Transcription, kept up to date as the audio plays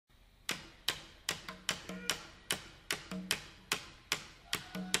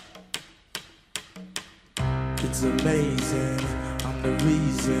It's amazing, I'm the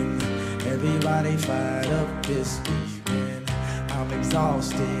reason everybody fired up this evening. I'm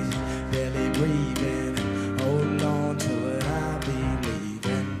exhausted, barely breathing, holding on to what I believe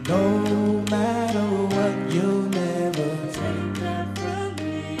in. No matter what, you'll never take that from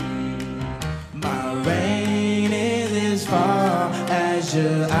me. My reign is as far as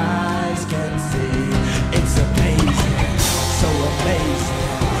your eyes can see. It's amazing, so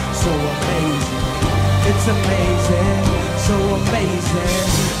amazing, so amazing. It's amazing, so amazing,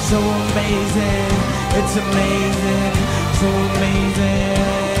 so amazing. It's amazing, so amazing.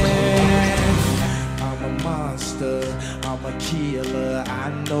 I'm a monster, I'm a killer. I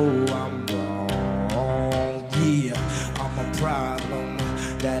know I'm wrong. Yeah, I'm a problem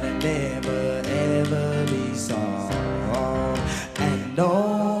that'll never ever be solved. And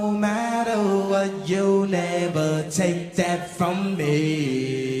no matter what, you'll never take that from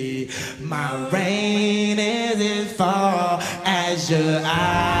me. My reign is as far as your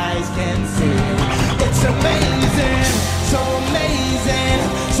eyes can see. It's amazing, so amazing,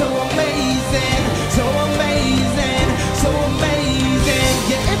 so amazing, so amazing, so amazing.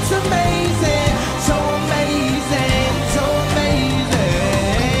 Yeah, it's amazing, so amazing, so amazing.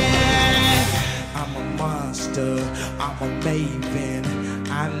 I'm a monster, I'm a maven.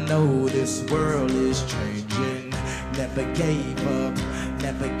 I know this world is changing. Never gave up,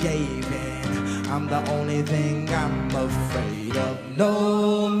 never gave in. I'm the only thing I'm afraid of.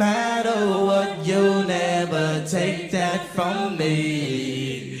 No matter what, you'll never take that from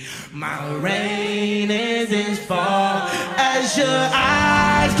me. My reign is as far as your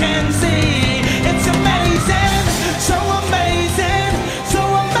eyes can see. It's amazing, so amazing, so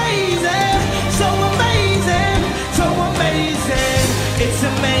amazing, so amazing, so amazing. It's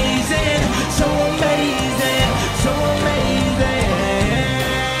amazing, so amazing, so amazing,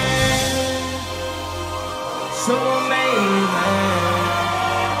 so amazing,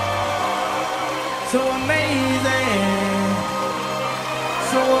 so amazing,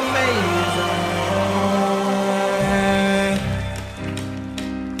 so amazing.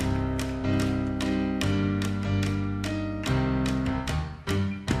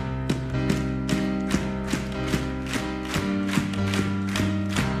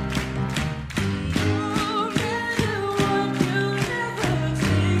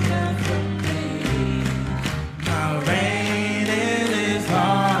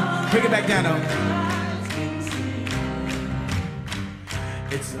 Bring it back down though.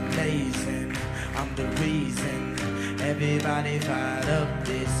 It's amazing, I'm the reason everybody fired up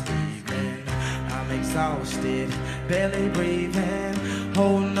this evening. I'm exhausted, barely breathing,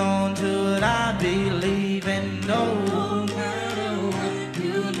 holding on to what I believe in. No matter what,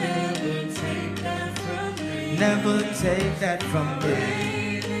 you'll never take that from me. Never take that from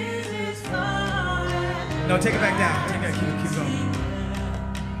me. No, take it back down. Take it, keep going.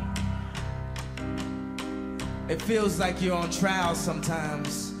 It feels like you're on trial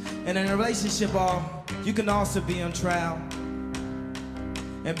sometimes. And in a relationship, you can also be on trial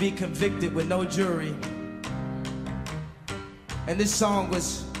and be convicted with no jury. And this song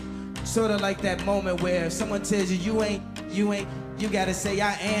was sort of like that moment where if someone tells you you gotta say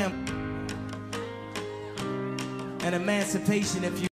I am. An emancipation if you